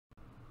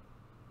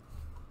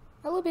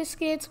Hello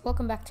Biscuits,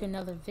 welcome back to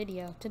another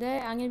video. Today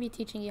I'm going to be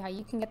teaching you how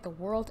you can get the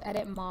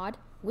WorldEdit mod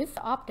with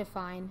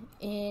Optifine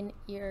in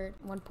your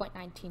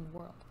 1.19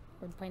 world,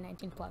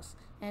 1.19 plus.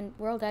 And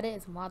WorldEdit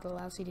is a mod that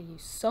allows you to do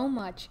so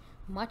much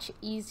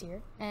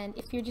easier. And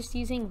if you're just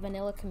using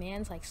vanilla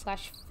commands like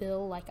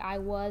 /fill like I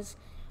was,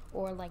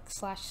 or like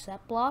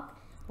 /setblock,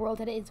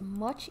 WorldEdit is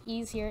much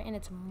easier and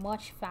it's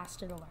much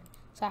faster to learn.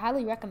 So I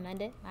highly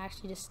recommend it.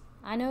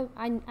 I've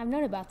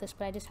known about this,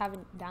 but I just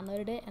haven't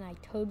downloaded it, and I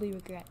totally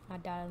regret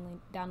not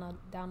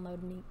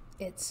downloading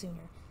it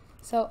sooner.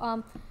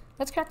 So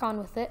let's crack on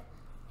with it,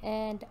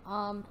 and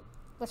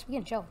let's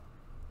begin. Show.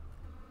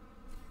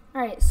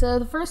 Alright, so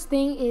the first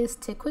thing is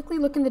to quickly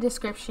look in the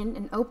description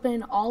and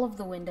open all of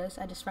the windows.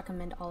 I just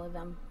recommend all of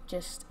them,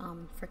 just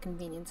for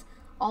convenience.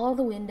 All of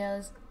the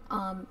windows,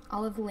 all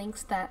of the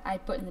links that I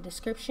put in the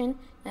description,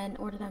 and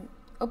open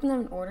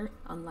them in order,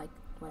 unlike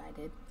what I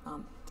did.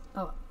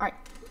 Alright.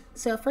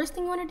 So first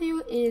thing you want to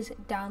do is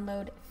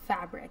download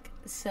Fabric.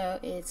 So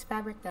it's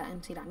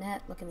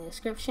fabric.mc.net. Look in the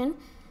description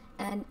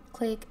and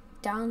click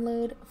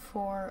download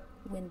for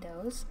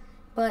Windows.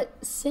 But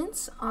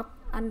since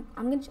I'm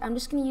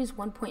just gonna use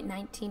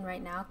 1.19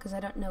 right now because I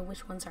don't know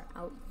which ones are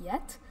out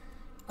yet.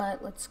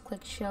 But let's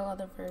click show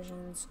other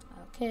versions.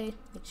 Okay,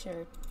 make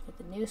sure get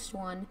the newest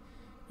one,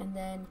 and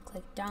then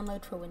click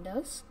download for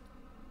Windows.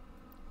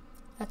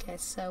 Okay,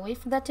 so wait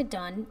for that to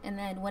done, and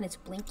then when it's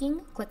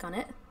blinking, click on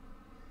it.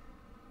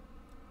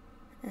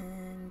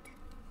 And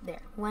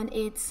there. When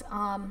it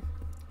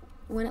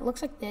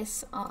looks like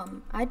this,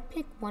 I'd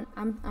pick one.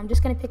 I'm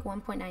just gonna pick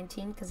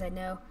 1.19 because I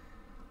know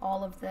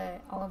all of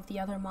the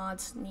other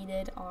mods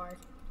needed are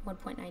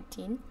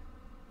 1.19.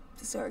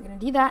 So we're gonna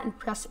do that and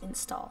press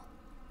install.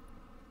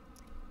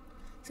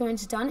 So when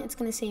it's done, it's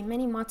gonna say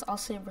many mods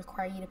also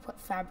require you to put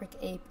Fabric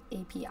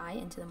API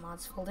into the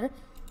mods folder.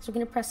 So we're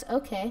gonna press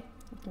OK.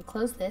 You can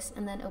close this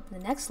and then open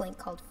the next link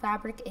called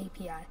Fabric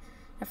API.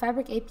 Now,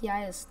 Fabric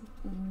API is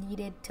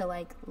needed to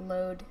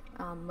load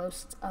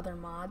most other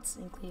mods,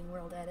 including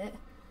WorldEdit.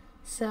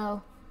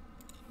 So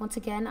once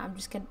again, I'm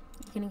just gonna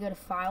go to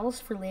Files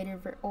for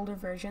older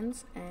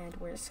versions, and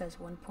where it says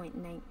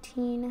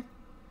 1.19,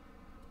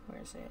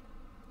 where is it?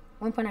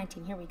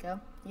 1.19. Here we go.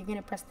 You're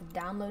gonna press the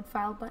download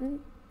file button,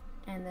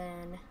 and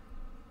then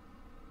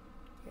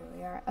here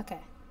we are.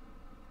 Okay.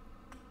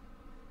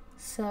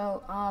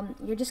 So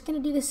you're just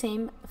going to do the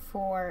same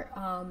for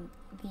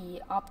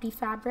the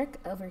OptiFabric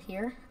over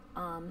here.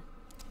 The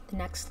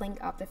next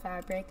link,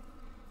 OptiFabric,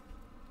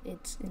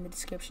 it's in the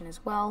description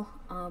as well.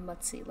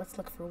 Let's see, let's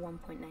look for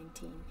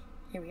 1.19.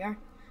 Here we are,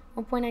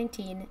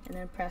 1.19, and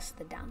then press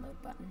the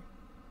download button.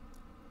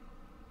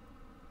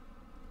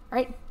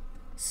 Alright,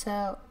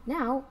 so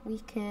now we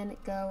can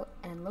go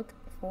and look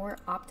for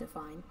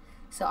Optifine.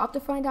 So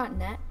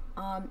Optifine.net.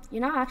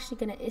 You're not actually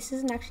gonna, this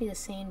isn't actually the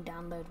same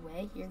download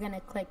way. You're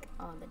gonna click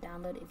on the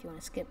download. If you want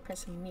to skip,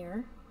 press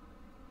mirror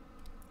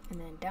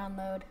and then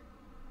download.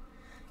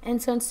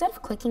 And so instead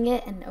of clicking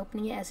it and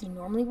opening it as you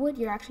normally would,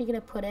 you're actually gonna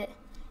put it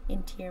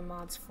into your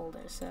mods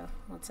folder. So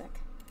one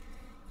sec.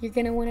 You're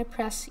gonna want to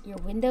press your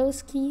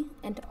Windows key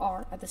and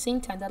R at the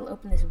same time. That'll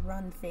open this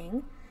run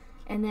thing,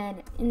 and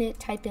then in it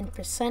type in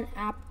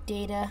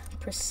 %appdata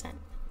 %.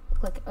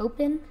 Click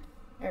open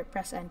or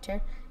press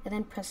enter, and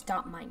then press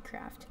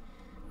 .minecraft.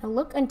 Now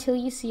look until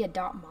you see a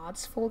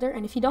 .mods folder,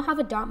 and if you don't have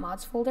a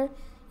 .mods folder,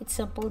 it's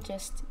simple,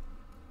 just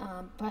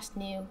press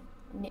new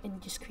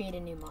and just create a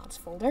new mods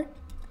folder.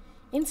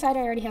 Inside I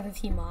already have a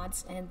few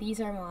mods, and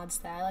these are mods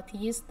that I like to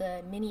use: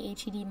 the mini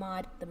HED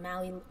mod, the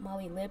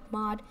Mali lib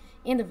mod,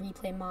 and the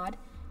replay mod,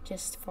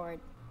 just for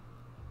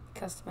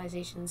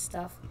customization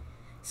stuff.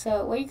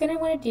 So what you're going to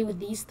want to do with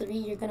these three,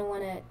 you're going to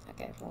want to,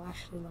 okay, well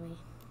actually let me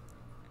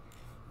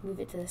move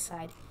it to the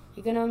side.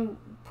 You're going to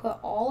put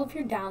all of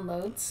your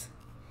downloads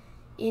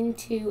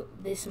into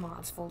this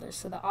mods folder.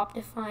 So the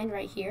Optifine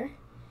right here,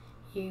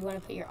 you want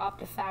to put your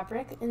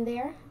OptiFabric in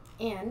there,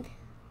 and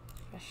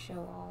show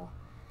all,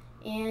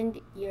 and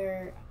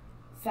your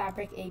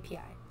Fabric API,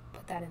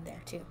 put that in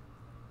there too.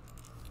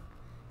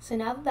 So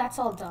now that that's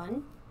all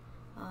done,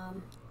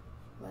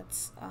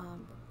 let's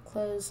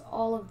close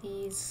all of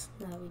these.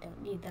 No, we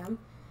don't need them.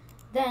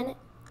 Then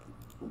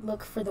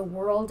look for the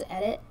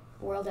WorldEdit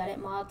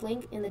mod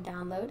link in the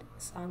download.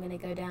 So I'm going to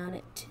go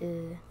down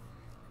to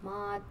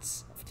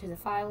mods, to the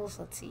files.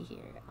 Let's see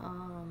here,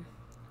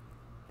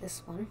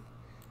 this one,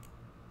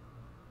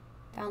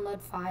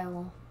 download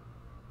file,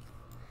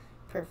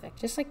 perfect,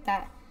 just like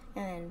that,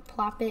 and then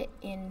plop it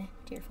into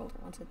your folder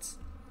once it's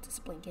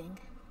blinking.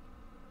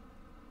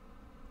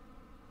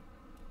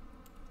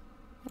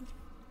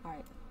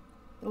 Alright,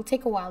 it'll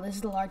take a while. This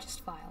is the largest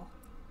file.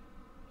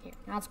 Here,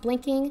 now it's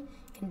blinking.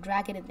 You can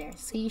drag it in there.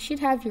 So you should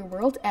have your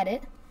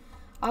WorldEdit,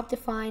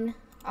 Optifine,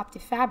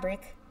 OptiFabric,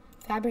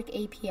 Fabric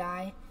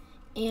API,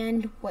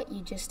 and what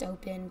you just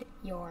opened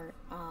your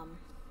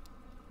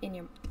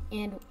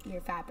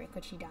your Fabric,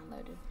 which you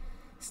downloaded.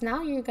 So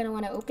now you're going to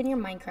want to open your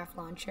Minecraft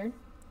launcher,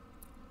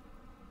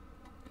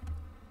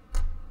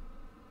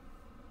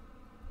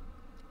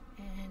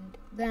 and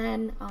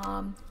then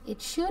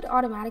it should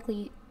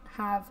automatically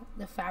have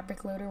the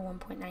fabric loader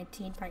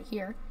 1.19 right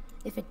here.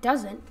 If it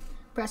doesn't,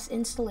 press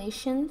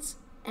installations,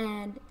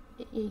 and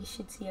you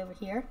should see over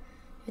here.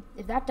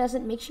 If that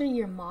doesn't, make sure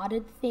your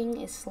modded thing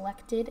is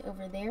selected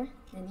over there,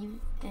 and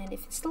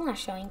if it's still not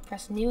showing,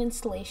 press new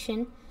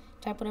installation,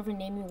 type whatever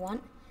name you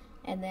want,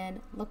 and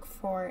then look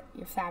for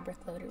your fabric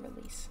loader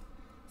release.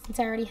 Since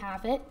I already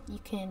have it, you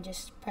can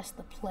just press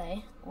the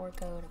play, or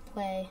go to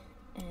play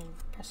and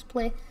press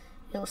play.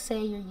 It'll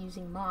say you're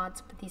using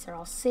mods, but these are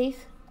all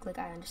safe. Click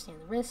I understand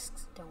the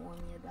risks, don't worry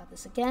me about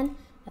this again,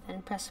 and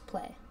then press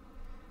play.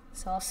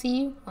 So I'll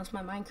see you once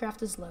my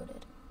Minecraft is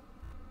loaded.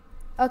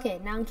 Okay,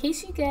 now in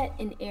case you get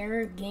an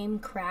error game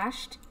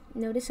crashed,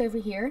 notice over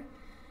here,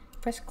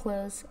 press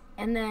close,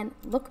 and then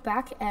look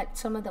back at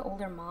some of the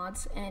older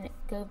mods and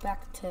go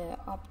back to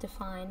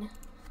Optifine.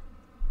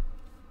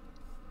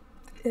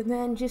 And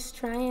then just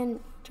try and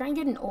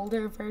get an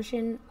older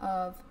version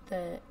of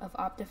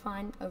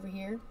Optifine over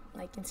here.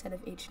 Like instead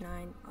of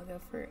H9, I'll go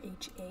for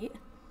H8.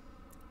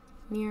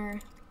 Mirror.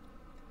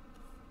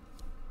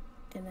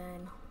 And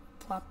then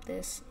plop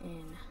this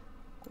in.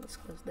 Let's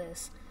close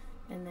this.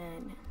 And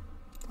then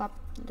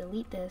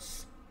delete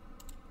this.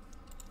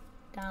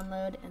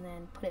 Download, and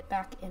then put it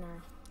back in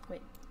our,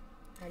 wait,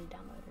 I already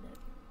downloaded it.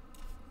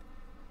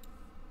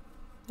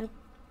 Nope.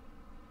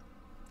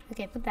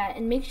 Okay, put that,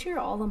 and make sure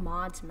all the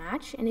mods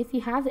match. And if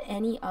you have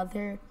any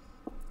other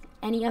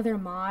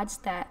mods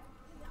that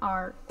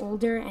are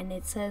older and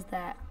it says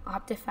that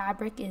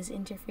OptiFabric is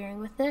interfering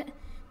with it,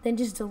 then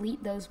just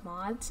delete those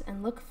mods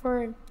and look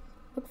for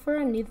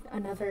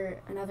another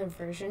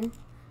version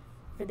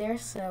over there.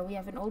 So we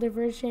have an older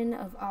version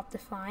of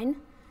Optifine.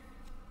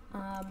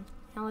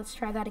 Now let's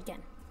try that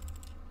again.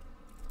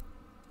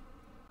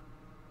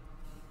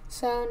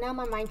 So now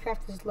my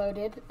Minecraft is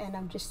loaded, and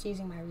I'm just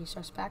using my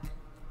resource pack.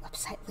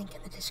 Website link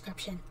in the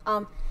description.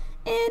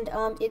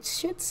 It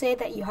should say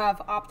that you have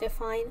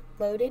Optifine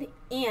loaded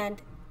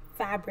and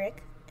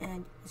Fabric,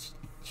 and it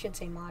should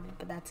say modded,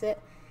 but that's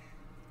it.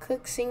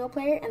 Click single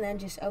player and then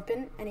just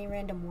open any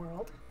random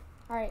world.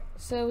 Alright,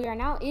 so we are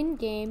now in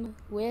game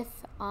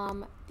with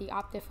the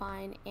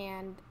Optifine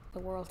and the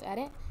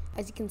WorldEdit.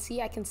 As you can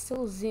see, I can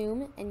still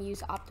zoom and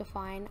use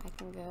Optifine. I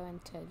can go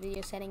into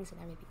video settings and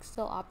everything's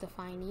still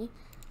Optifine-y.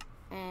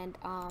 And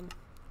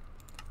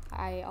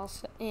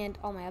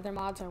all my other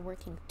mods are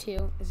working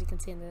too. As you can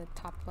see in the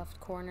top left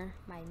corner,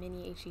 my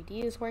mini HUD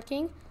is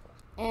working.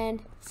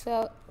 And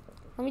so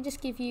let me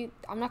just give you,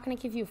 I'm not going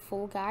to give you a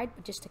full guide,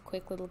 but just a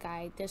quick little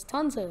guide. There's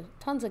tons of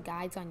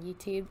guides on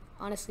YouTube.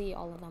 Honestly,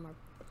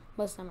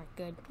 most of them are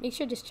good. Make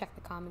sure to just check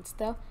the comments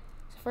though.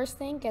 So first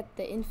thing, get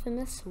the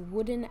infamous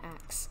wooden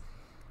axe.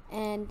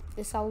 And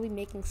this I'll be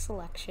making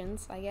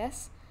selections, I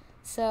guess.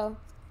 So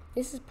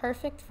this is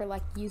perfect for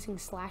like using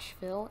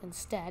 /fill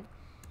instead.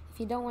 If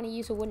you don't want to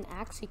use a wooden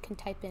axe, you can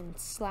type in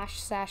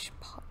 /pause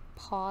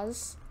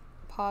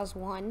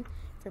 1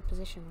 for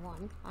position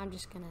 1. I'm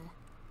just gonna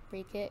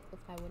break it with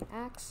my wooden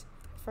axe,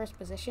 first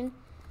position,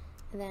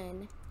 and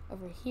then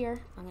over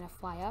here I'm gonna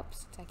fly up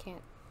since I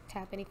can't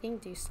tap anything.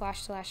 Do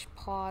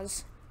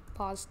 /pause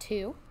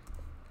 2.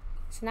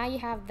 So now you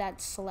have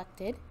that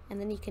selected, and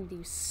then you can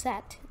do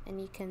set, and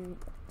you can,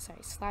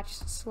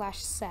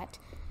 /set,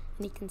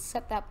 and you can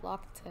set that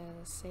block to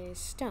say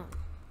stone.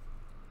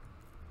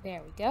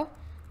 There we go.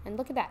 And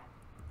look at that,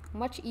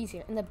 much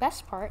easier. And the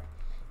best part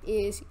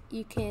is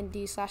you can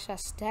do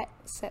 /set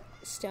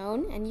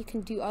stone, and you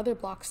can do other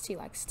blocks too,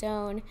 like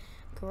stone,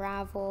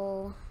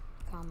 gravel,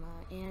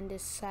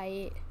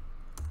 andesite.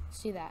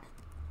 Let's do that.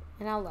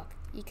 And now look,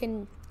 you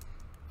can,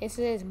 this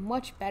is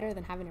much better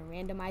than having to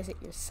randomize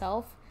it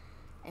yourself.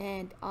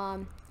 And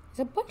there's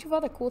a bunch of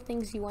other cool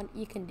things you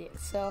can do.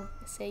 So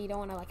say you don't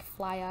want to like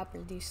fly up or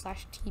do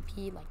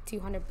 /TP like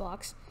 200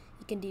 blocks,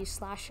 you can do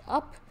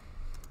 /up,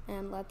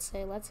 and let's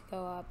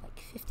go up like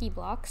 50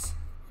 blocks,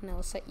 and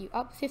it'll set you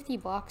up 50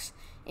 blocks,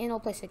 and it'll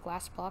place a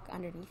glass block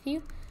underneath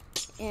you.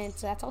 And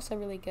so that's also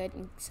really good.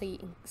 And so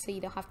you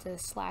don't have to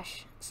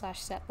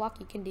 /set block.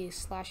 You can do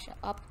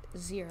 /up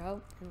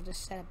 0 and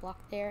just set a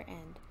block there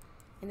and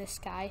in the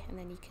sky, and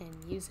then you can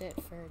use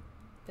it for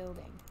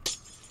building.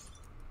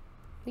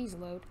 Please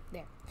load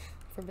there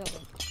for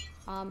building.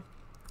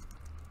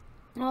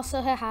 It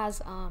also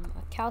has a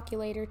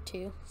calculator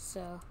too.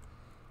 So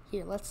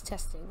here, let's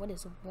test it. What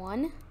is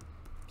 1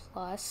 +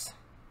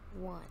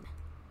 1?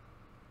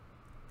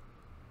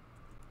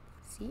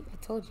 See, I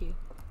told you.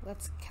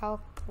 Let's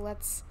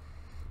calculate.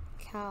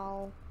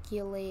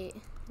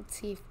 Let's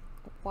see if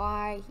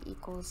y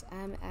equals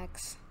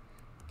mx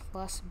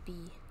plus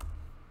b.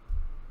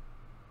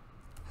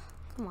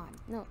 Come on,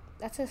 no,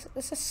 that's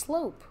a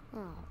slope.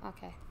 Oh,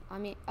 okay. I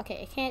mean,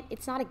 okay,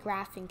 it's not a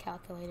graphing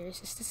calculator, it's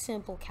just a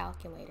simple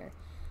calculator.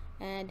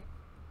 And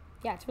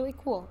yeah, it's really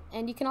cool.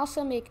 And you can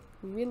also make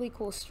really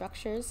cool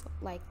structures.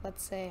 Like,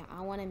 let's say I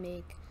want to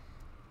make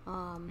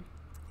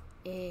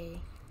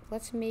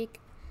let's make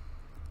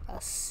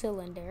a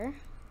cylinder,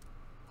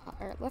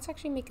 or let's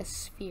actually make a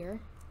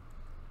sphere.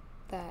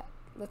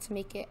 Let's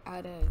make it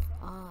out of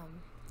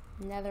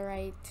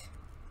netherite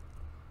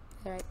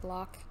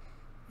block,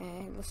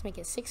 And let's make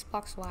it 6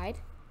 blocks wide.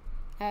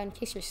 And in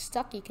case you're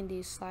stuck, you can do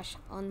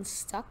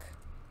 /unstuck,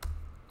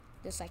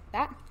 just like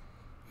that.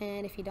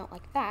 And if you don't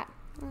like that,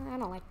 I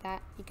don't like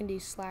that, you can do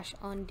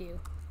 /undo,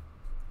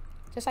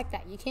 just like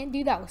that. You can't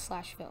do that with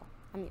 /fill.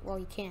 I mean, well,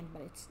 you can,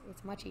 but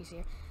it's much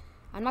easier.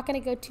 I'm not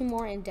going to go too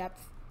more in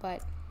depth,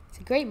 but it's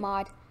a great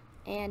mod,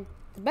 and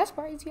the best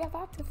part is you have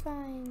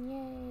Optifine.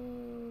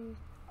 Yay!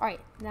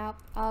 Alright, now,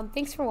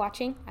 thanks for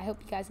watching. I hope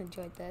you guys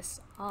enjoyed this.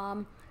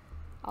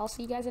 I'll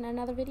see you guys in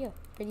another video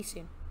pretty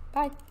soon.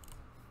 Bye!